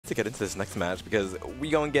to get into this next match because we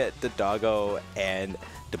gonna get the doggo and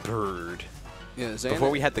the bird. Yeah, Zane. Before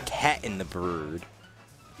we had the cat and the bird.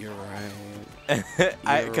 You're right.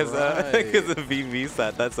 Because the VV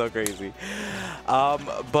set, that's so crazy.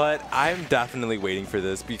 But I'm definitely waiting for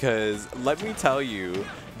this because let me tell you,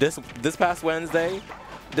 this past Wednesday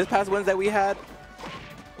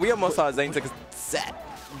we almost saw Zane take a set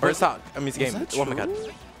or a stock. I mean, it's a game. Oh my god.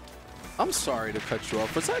 I'm sorry to cut you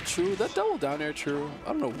off. Was that true? That double down air true? I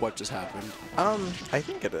don't know what just happened. I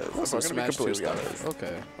think it is. That's I'm some gonna be Smash 2 completely stuff. honest.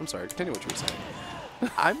 Okay, I'm sorry. Continue what you were saying.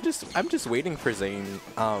 I'm just waiting for Zane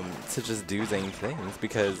to just do Zane things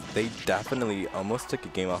because they definitely almost took a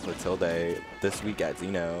game off of Tilde this week at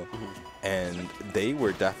Xeno, and they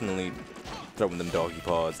were definitely throwing them doggy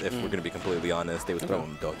paws. If we're gonna be completely honest, they were throwing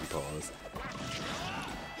them doggy paws.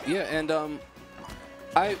 Yeah, and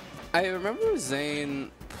I remember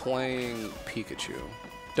Zane playing Pikachu.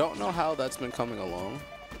 Don't know how that's been coming along.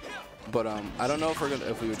 But I don't know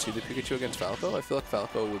if we would see the Pikachu against Falco. I feel like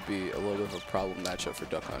Falco would be a little bit of a problem matchup for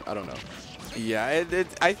Duck Hunt. I don't know. Yeah,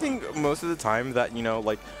 I think most of the time that, you know,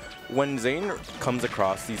 like when Zane comes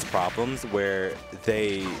across these problems where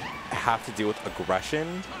they have to deal with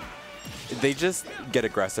aggression, they just get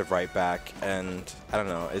aggressive right back. And I don't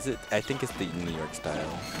know, I think it's the New York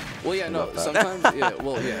style. Well, yeah, no, sometimes, yeah,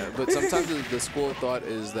 well, yeah, but sometimes the school of thought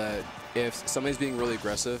is that if somebody's being really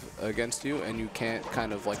aggressive against you and you can't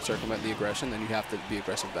kind of like circumvent the aggression, then you have to be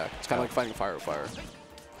aggressive back. It's kind of like fighting fire with fire.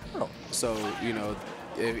 Oh. So, you know,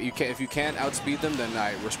 if you can't outspeed them, then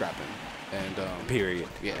we're scrapping. And period.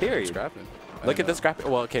 Yeah, period. Scrapping. Look at the scrap.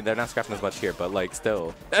 Well, okay, they're not scrapping as much here, but like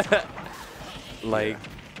still, like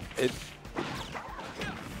it.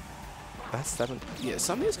 That's 7. Yeah,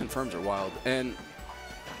 some of these confirms are wild, and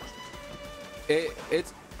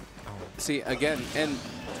it's see again, and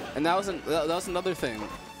that was another thing,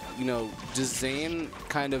 you know, just Zane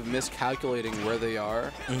kind of miscalculating where they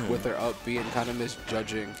are with their up B and kind of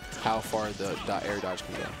misjudging how far the air dodge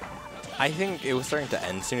can go. I think it was starting to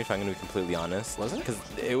end soon, if I'm going to be completely honest. Was it? Because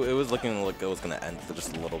it was looking like it was going to end for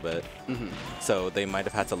just a little bit. So they might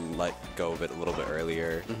have had to let go of it a little bit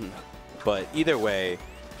earlier. But either way,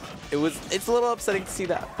 it's a little upsetting to see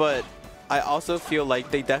that. But I also feel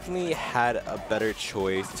like they definitely had a better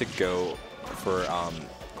choice to go for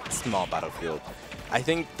small battlefield. I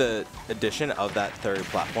think the addition of that third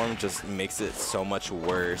platform just makes it so much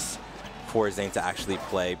worse for Zane to actually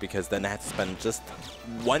play because then they have to spend just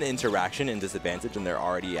one interaction in disadvantage and they're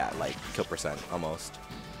already at like kill percent almost.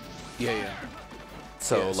 Yeah.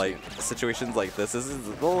 So yeah, like situations like this is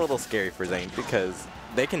a little scary for Zane because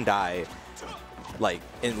they can die like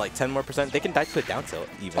in like 10 more %. They can die to a down tilt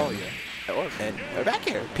even. Oh yeah. Or back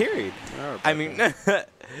here. Period. I mean,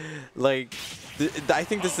 like. I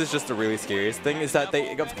think this is just the really scariest thing is that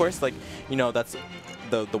they, of course, like, you know, that's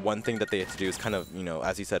the one thing that they have to do is kind of, you know,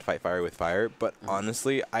 as you said, fight fire with fire. But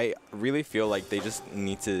honestly, I really feel like they just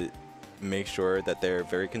need to make sure that they're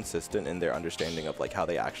very consistent in their understanding of like how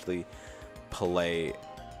they actually play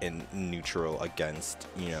in neutral against,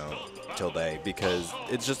 you know, Tilde, because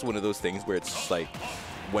it's just one of those things where it's just like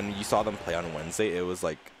when you saw them play on Wednesday, it was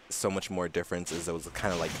like so much more difference. It was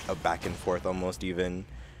kind of like a back and forth almost even,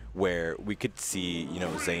 where we could see, you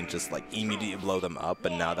know, Zane just like immediately blow them up,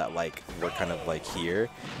 but now that like we're kind of like here,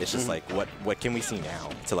 it's just like what can we see now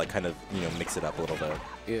to like kind of, you know, mix it up a little bit.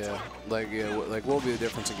 Yeah, like what will be the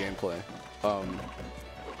difference in gameplay?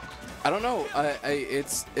 I don't know.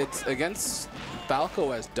 It's against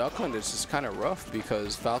Falco as Duck Hunt. It's just kind of rough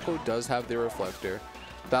because Falco does have the reflector.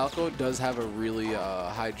 Falco does have a really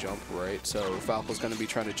high jump, right? So Falco's going to be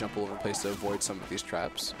trying to jump all over the place to avoid some of these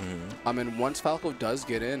traps. And once Falco does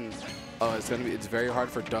get in, it's very hard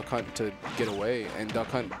for Duck Hunt to get away, and Duck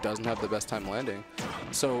Hunt doesn't have the best time landing.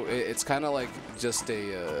 So it's kind of like just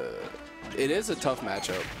it is a tough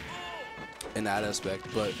matchup in that aspect.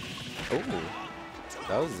 But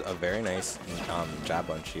that was a very nice jab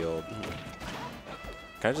on shield.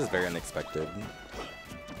 Kind of just very unexpected.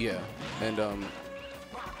 Yeah, and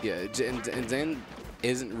yeah, and Zane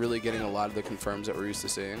isn't really getting a lot of the confirms that we're used to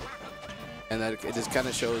seeing. And that it just kind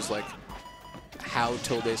of shows like how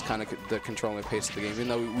Tilde's kind of controlling the pace of the game. Even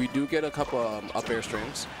though we do get a couple up air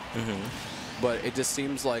strings, but it just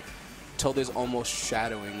seems like Tilde's almost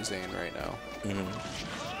shadowing Zane right now.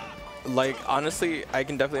 Like, honestly, I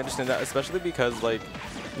can definitely understand that, especially because, like,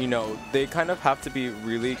 you know, they kind of have to be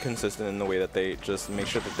really consistent in the way that they just make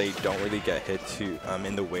sure that they don't really get hit to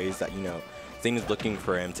in the ways that, you know, Zane is looking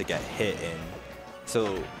for him to get hit in.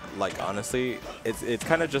 So, like, honestly, it's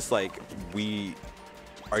kind of just like we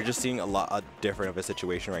are just seeing a lot different of a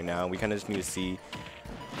situation right now. We kind of just need to see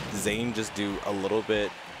Zane just do a little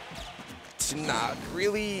bit to not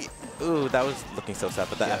really. Ooh, that was looking so sad,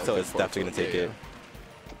 but that F is definitely gonna take it.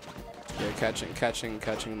 Yeah, catching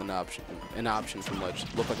an option from ledge.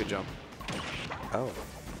 Looked like a jump. Oh.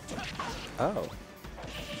 Oh.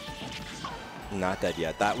 Not dead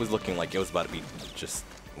yet. That was looking like it was about to be just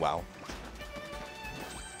wow.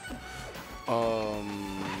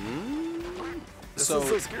 This is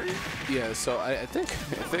so scary. Yeah, so I think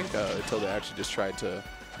Tilde actually just tried to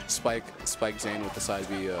spike Zane with the side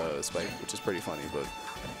B spike, which is pretty funny, but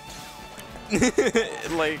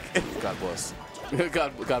like God bless.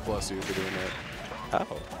 God bless you for doing that.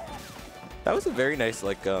 Oh. That was a very nice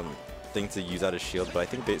like thing to use out of shield, but I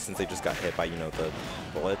think since they just got hit by, you know, the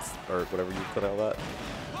bullets or whatever you put out that.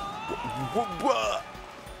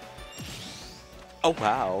 Oh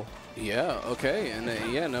wow. Yeah, okay, and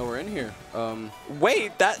yeah, now we're in here.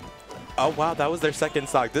 Wait, that. Oh wow, that was their second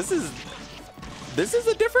stock. This is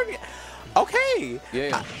a different. Okay.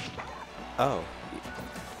 Yeah. Oh.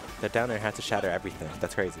 They're down there, had to shatter everything.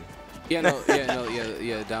 That's crazy. Yeah,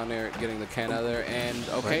 down there, getting the can out of there, and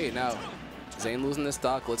okay, now Zane losing this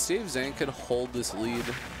stock. Let's see if Zane could hold this lead.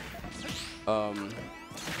 I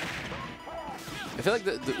feel like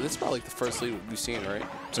this is probably like the first lead we've seen, right,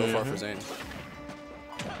 so far for Zane.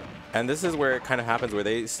 And this is where it kind of happens, where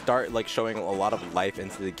they start like showing a lot of life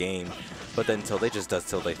into the game, but then Tilde just does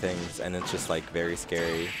Tilde things, and it's just like very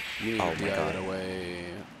scary. You need to DI away.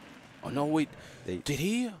 Oh no, wait, did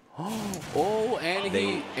he? Oh,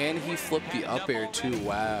 and he flipped the up air too.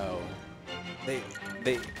 Wow. They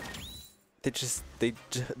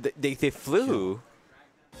flew.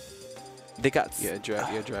 They got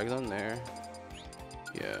drags on there.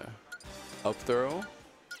 Yeah, up throw.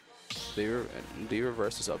 Do you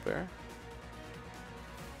reverse this up air?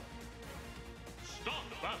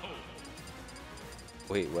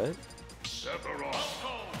 Wait, what?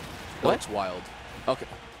 That's wild. Okay.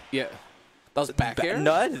 Yeah. That was back air?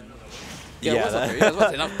 No, yeah, it was up air. Yeah, I was about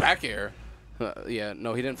to say, that was back air. Yeah,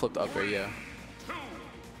 no, he didn't flip the up air, yeah.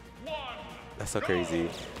 That's so crazy.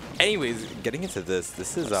 Anyways, getting into this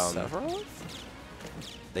is Sephiroth?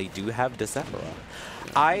 They do have the Sephiroth.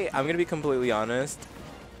 I'm gonna be completely honest.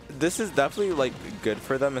 This is definitely like good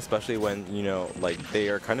for them, especially when, you know, like they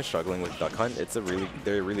are kind of struggling with Duck Hunt. It's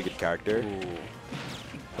they're a really good character.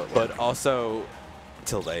 But also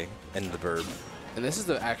Tilde and the Burb. And this is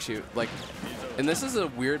this is a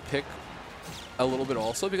weird pick a little bit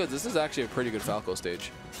also, because this is actually a pretty good Falco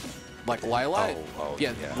stage. Like Lilat,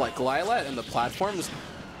 yeah, like Lilat and the platforms,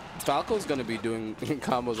 Falco's going to be doing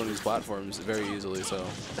combos on these platforms very easily. So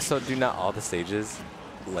do not all the stages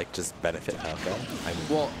like just benefit Falco?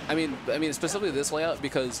 I mean specifically this layout,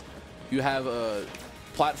 because you have a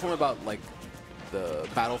platform about like the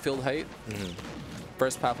battlefield height.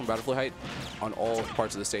 First platform battlefield height on all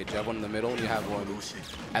parts of the stage. You have one in the middle and you have one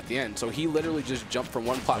at the end. So he literally just jumped from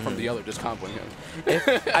one platform to the other, just comboing him.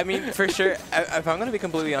 I mean, for sure, if I'm going to be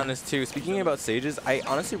completely honest too, speaking about stages, I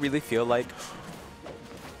honestly really feel like...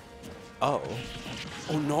 Oh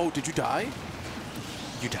no, did you die?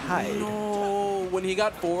 You died. No, when he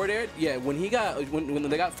got forward aired, yeah, when they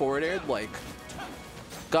got forward aired, like,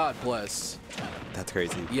 God bless. That's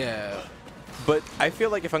crazy. Yeah. But I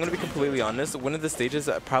feel like if I'm going to be completely honest, one of the stages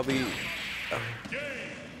that probably...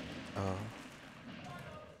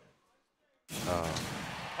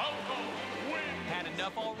 Had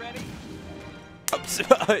enough already?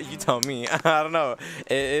 You tell me. I don't know.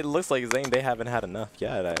 It looks like Zane, they haven't had enough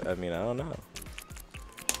yet. I mean, I don't know.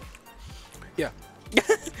 Yeah.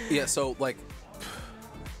 Yeah, so, like...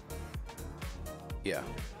 Yeah.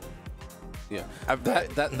 Yeah,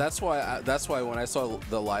 that's why when I saw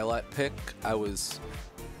the Lilat pick, I was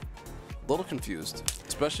a little confused,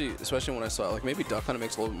 especially when I saw, like, maybe Duck Hunt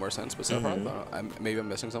makes a little bit more sense, but Sephiroth, maybe I'm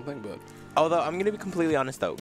missing something, but... Although I'm gonna be completely honest though,